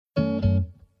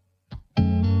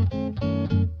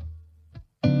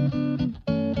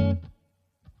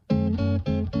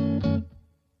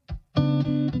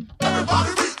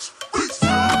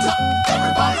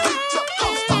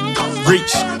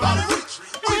reach.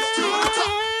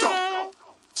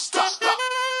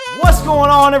 What's going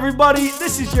on, everybody?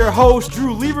 This is your host,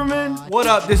 Drew Lieberman. What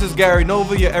up? This is Gary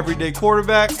Nova, your everyday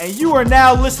quarterback, and you are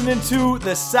now listening to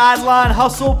the Sideline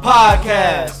Hustle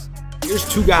Podcast. Here's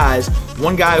two guys,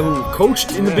 one guy who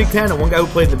coached in the Big Ten and one guy who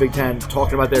played in the Big Ten,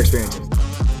 talking about their experiences.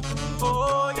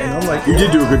 And I'm like, you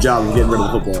did do a good job of getting rid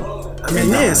of the football. I mean,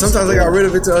 yeah, sometimes I got rid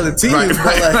of it to other teams.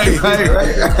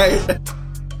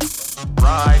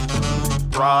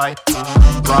 Right.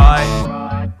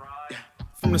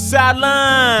 From the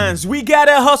sidelines, we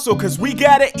gotta hustle cause we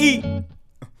gotta eat.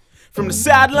 From the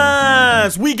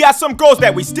sidelines, we got some goals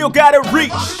that we still gotta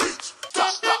reach.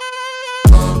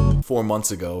 4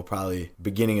 months ago, probably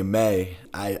beginning of May,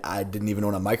 I didn't even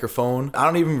own a microphone. I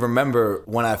don't even remember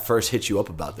when I first hit you up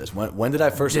about this. When did I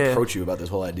first approach you about this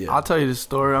whole idea? I'll tell you the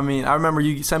story. I mean, I remember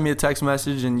you sent me a text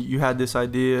message and you had this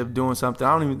idea of doing something.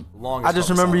 I just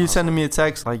remember you sending me a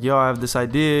text like, yo, I have this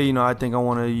idea. You know, I think I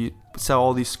want to tell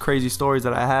all these crazy stories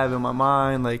that I have in my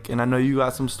mind. Like, and I know you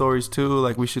got some stories too.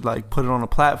 Like, we should like put it on a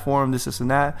platform, this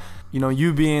and that. You know,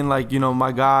 you being like, you know,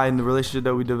 my guy in the relationship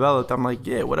that we developed, I'm like,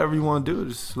 yeah, whatever you want to do,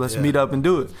 just let's meet up and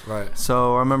do it. Right.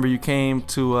 So I remember you came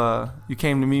to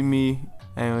meet me,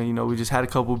 and you know, we just had a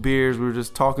couple beers. We were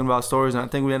just talking about stories, and I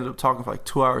think we ended up talking for like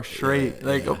 2 hours straight.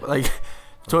 Like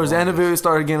towards the end of it, we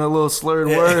started getting a little slurred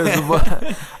words,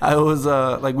 but I was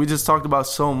like, we just talked about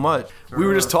so much. We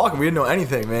were just talking. We didn't know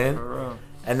anything, man.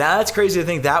 And that's crazy to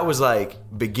think that was like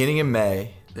beginning in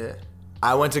May. Yeah.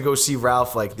 I went to go see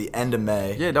Ralph like the end of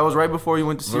May. Yeah, that was right before you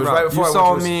went to see Ralph. Right before you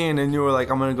saw me, and then you were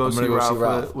like, I'm going to go see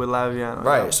Ralph with Laviano.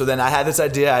 Right. Yeah. So then I had this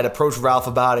idea. I had approached Ralph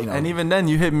about it. You know. And even then,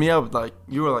 you hit me up. Like,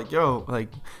 you were like, yo, like,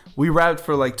 we rapped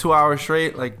for like 2 hours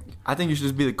straight. Like, I think you should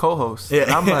just be the co-host. Yeah.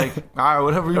 And I'm like, all right,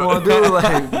 whatever you want to do.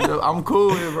 Like, I'm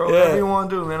cool with it, bro. Whatever you want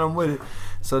to do, man, I'm with it.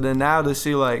 So then now to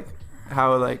see, like,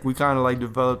 how like we kind of like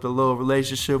developed a little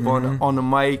relationship on the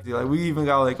mic. Like, we even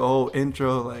got like a whole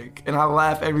intro, like, and I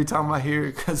laugh every time I hear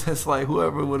it because it's like,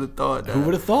 whoever would have thought that. Who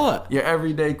would have thought? Your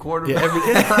everyday quarterback.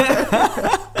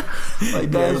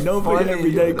 Like, that's nobody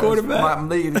everyday quarterback.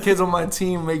 The kids on my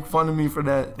team make fun of me for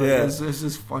that. Like, it's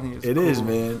just funny. It cool. is,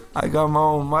 man. I got my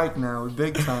own mic now,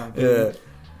 big time. Yeah.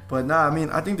 But nah, I mean,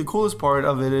 I think the coolest part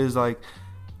of it is like,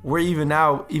 we're even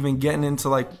now getting into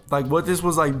like what this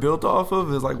was like built off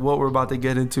of is like what we're about to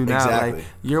get into now. Exactly. Like,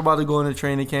 you're about to go into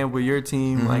training camp with your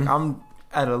team. Like, I'm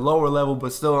at a lower level,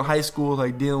 but still in high school,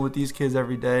 like dealing with these kids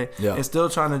every day and still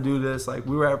trying to do this. Like,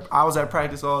 I was at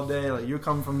practice all day. Like, you're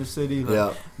coming from the city,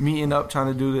 like meeting up,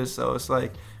 trying to do this. So it's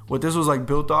like what this was like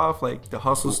built off, like the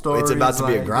hustle story. It's about to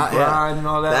be a grind, and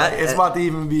all that. It's about to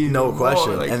even be no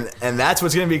question. Like, and that's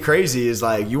what's gonna be crazy is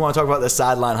like you want to talk about the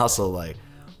sideline hustle, like.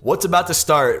 What's about to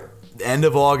start end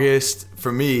of August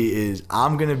for me is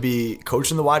I'm going to be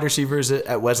coaching the wide receivers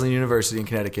at Wesleyan University in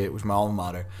Connecticut, which is my alma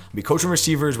mater. I'll be coaching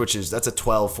receivers, that's a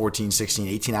 12, 14, 16,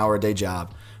 18 hour a day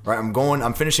job. Right?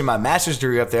 I'm finishing my master's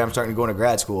degree up there. I'm starting to go into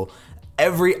grad school.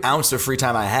 Every ounce of free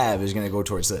time I have is going to go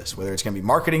towards this, whether it's going to be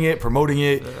marketing it, promoting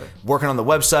it, working on the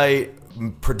website,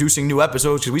 producing new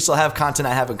episodes, because we still have content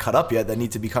I haven't cut up yet that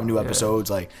need to become new episodes,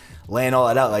 like laying all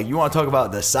that out. Like, you want to talk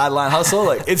about the sideline hustle?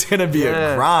 Like, it's going to be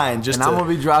a grind. I'm going to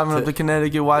be driving up to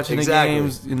Connecticut, watching the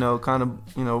games, you know, kind of,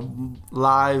 you know,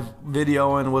 live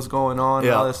videoing what's going on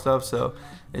and all that stuff. So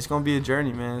it's going to be a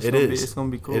journey, man. It's going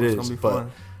to be cool. It's going to be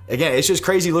fun. Again, it's just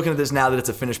crazy looking at this now that it's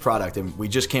a finished product, and we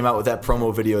just came out with that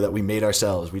promo video that we made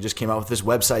ourselves. We just came out with this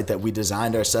website that we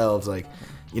designed ourselves. Like,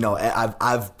 you know,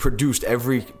 I've produced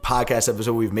every podcast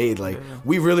episode we've made. Like,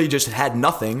 we really just had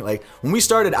nothing. Like, when we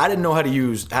started, I didn't know how to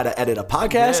edit a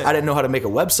podcast. I didn't know how to make a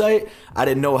website. I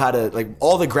didn't know how to, like,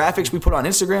 all the graphics we put on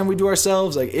Instagram, we do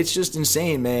ourselves. Like, it's just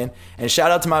insane, man. And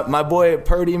shout out to my boy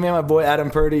Purdy, man, my boy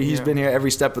Adam Purdy. He's been here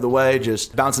every step of the way,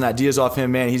 just bouncing ideas off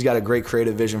him, man. He's got a great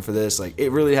creative vision for this. Like, it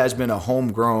really has been a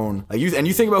homegrown, like, you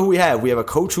think about who we have. We have a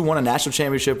coach who won a national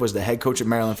championship, was the head coach at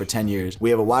Maryland for 10 years.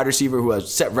 We have a wide receiver who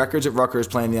has set records at Rutgers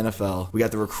playing in the NFL. We got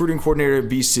the recruiting coordinator at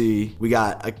BC. We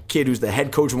got a kid who's the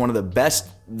head coach of one of the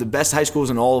best high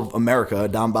schools in all of America,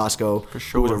 Don Bosco, for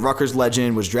sure. Who was a Rutgers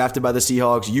legend, was drafted by the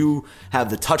Seahawks. You have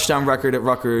the touchdown record at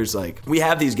Rutgers. Like, we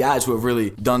have these guys who have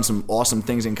really done some awesome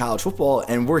things in college football,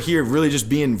 and we're here really just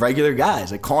being regular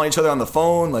guys, like calling each other on the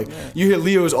phone. Like, you hear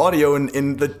Leo's audio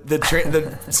in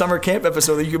the summer camp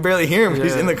episode that you can barely hear him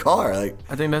because he's in the car. Like,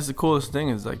 I think that's the coolest thing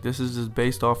is, like, this is just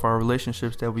based off our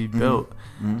relationships that we built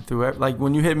through. Like,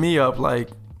 when you hit me up, like,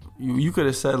 you could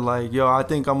have said, like, yo, I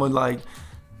think I'm gonna, like,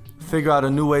 figure out a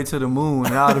new way to the moon.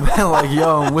 And I would have been like,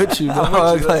 yo, I'm with you,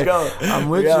 dog. I'm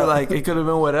with you. Like, it could have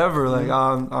been whatever. Like,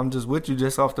 I'm just with you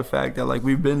just off the fact that, like,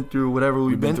 we've been through whatever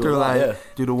we've been through. Like,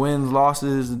 through the wins,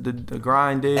 losses, the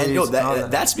grind days. And, yo,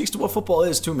 that speaks to what football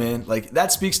is, too, man. Like,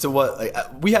 that speaks to what, like,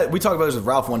 we talked about this with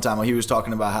Ralph one time when he was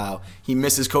talking about how he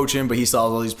misses coaching, but he saw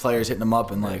all these players hitting him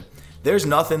up. And, like, there's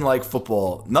nothing like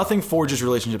football. Nothing forges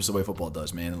relationships the way football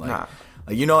does, man. Like,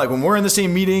 like, you know, like when we're in the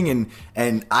same meeting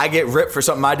and I get ripped for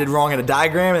something I did wrong in a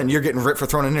diagram and you're getting ripped for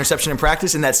throwing an interception in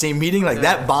practice in that same meeting, like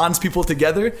that bonds people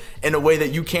together in a way that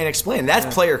you can't explain.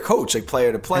 That's player coach, like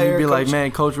player to player. And you'd be coach. like,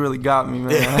 man, coach really got me,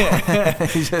 man.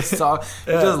 He just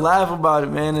laugh about it,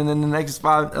 man. And then the next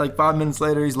 5 minutes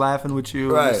later, he's laughing with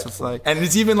you. Right. And it's just like, and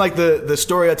it's even like the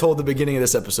story I told at the beginning of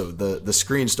this episode, the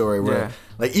screen story where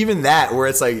like even that where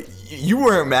it's like you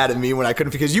weren't mad at me when I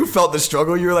couldn't because you felt the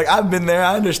struggle. You were like, I've been there.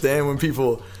 I understand when people.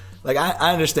 Like,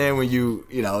 I understand when you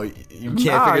can't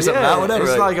figure something out, whatever.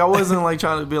 It's like I wasn't, like,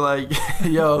 trying to be like,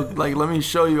 yo, like, let me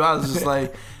show you. I was just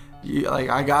like,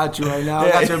 I got you right now.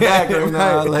 I got your back right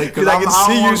now. Like, because I can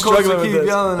see you struggling with this. Keep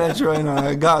yelling at you right now.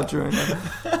 I got you right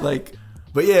now. Like.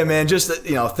 But, yeah, man, just,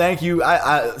 thank you.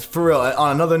 I for real,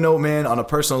 on another note, man, on a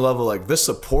personal level, like, this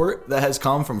support that has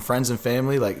come from friends and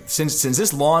family, like, since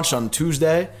this launched on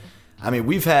Tuesday, I mean,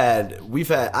 I've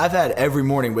had every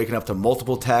morning waking up to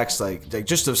multiple texts, like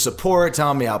just of support,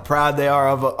 telling me how proud they are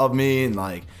of me and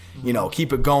like,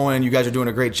 keep it going. You guys are doing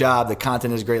a great job. The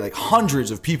content is great. Like hundreds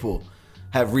of people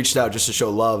have reached out just to show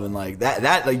love and like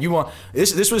that like you want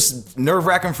this was nerve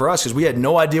wracking for us because we had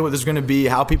no idea what this was going to be,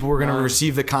 how people were going to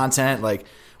receive the content. Like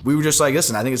we were just like,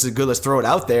 listen, I think it's good. Let's throw it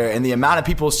out there. And the amount of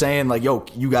people saying like, yo,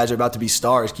 you guys are about to be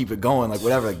stars. Keep it going. Like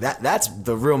whatever. Like that's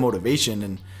the real motivation.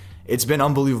 And it's been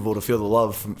unbelievable to feel the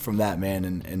love from that, man,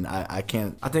 and I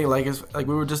can't. I think like it's like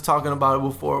we were just talking about it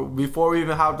before we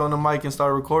even hopped on the mic and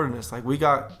started recording this. Like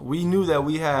we knew that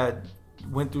we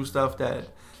went through stuff that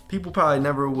people probably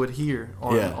never would hear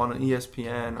on an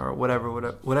ESPN or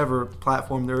whatever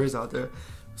platform there is out there.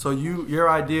 So your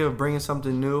idea of bringing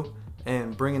something new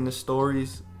and bringing the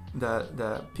stories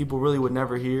that people really would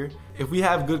never hear. If we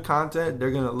have good content,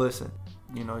 they're gonna listen.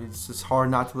 It's just hard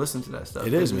not to listen to that stuff.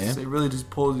 It is, man. It really just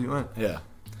pulls you in. Yeah.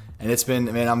 And it's been,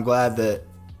 man, I'm glad that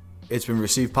it's been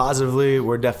received positively.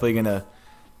 We're definitely going to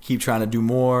keep trying to do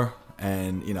more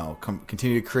and,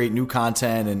 continue to create new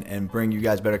content and bring you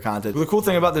guys better content. The cool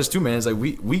thing about this too, man, is like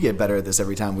we get better at this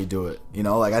every time we do it.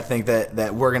 Like I think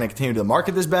that we're going to continue to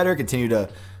market this better, continue to,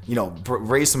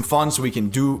 raise some funds so we can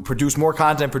produce more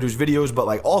content, produce videos, but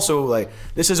like also like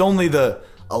this is only the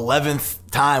 11th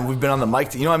time we've been on the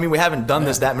mic. You know what I mean? We haven't done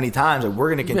this that many times. Like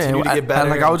we're going to continue to get better.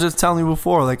 Like I was just telling you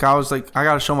before, like I was like, I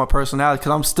got to show my personality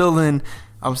because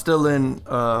I'm still in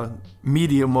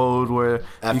media mode where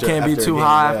you can't be too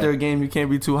high after a game. You can't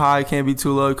be too high. You can't be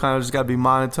too low. You kind of just got to be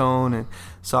monotone. And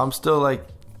so I'm still like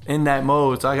in that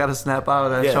mode. So I got to snap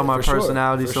out and show my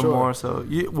personality some more. So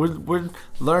we're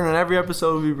learning every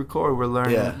episode we record. We're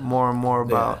learning more and more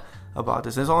about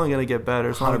this. It's only going to get better.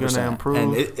 It's only going to improve.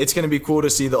 And it's going to be cool to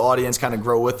see the audience kind of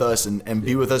grow with us and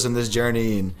be with us in this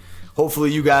journey. And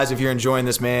hopefully you guys, if you're enjoying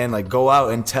this, man, like go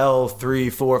out and tell 3,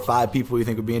 4, 5 people you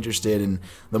think would be interested. And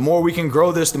the more we can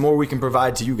grow this, the more we can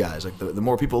provide to you guys. Like the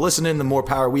more people listening, the more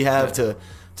power we have to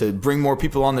bring more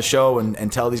people on the show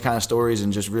and tell these kind of stories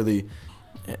and just really.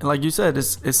 Like you said,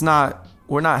 it's not,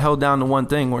 we're not held down to one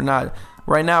thing. We're not,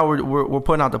 right now we're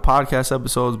putting out the podcast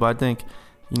episodes, but I think,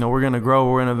 we're going to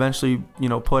grow. We're going to eventually,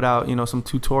 put out, some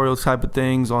tutorial type of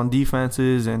things on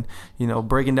defenses and,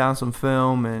 breaking down some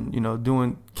film and,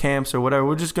 doing camps or whatever.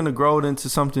 We're just going to grow it into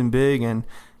something big. And,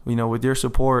 with your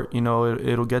support,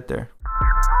 it'll get there.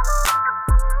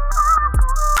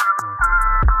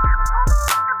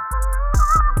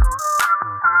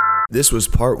 This was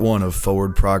part 1 of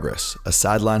Forward Progress, a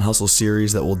Sideline Hustle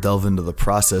series that will delve into the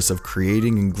process of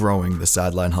creating and growing the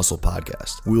Sideline Hustle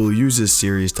podcast. We will use this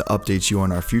series to update you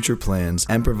on our future plans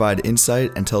and provide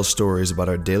insight and tell stories about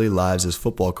our daily lives as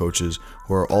football coaches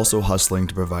who are also hustling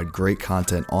to provide great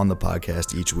content on the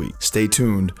podcast each week. Stay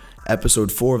tuned.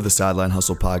 Episode 4 of the Sideline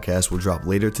Hustle podcast will drop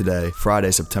later today,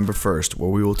 Friday, September 1st, where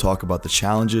we will talk about the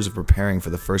challenges of preparing for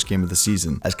the first game of the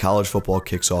season as college football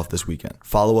kicks off this weekend.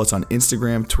 Follow us on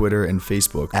Instagram, Twitter, and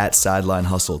Facebook at Sideline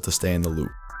Hustle to stay in the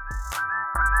loop.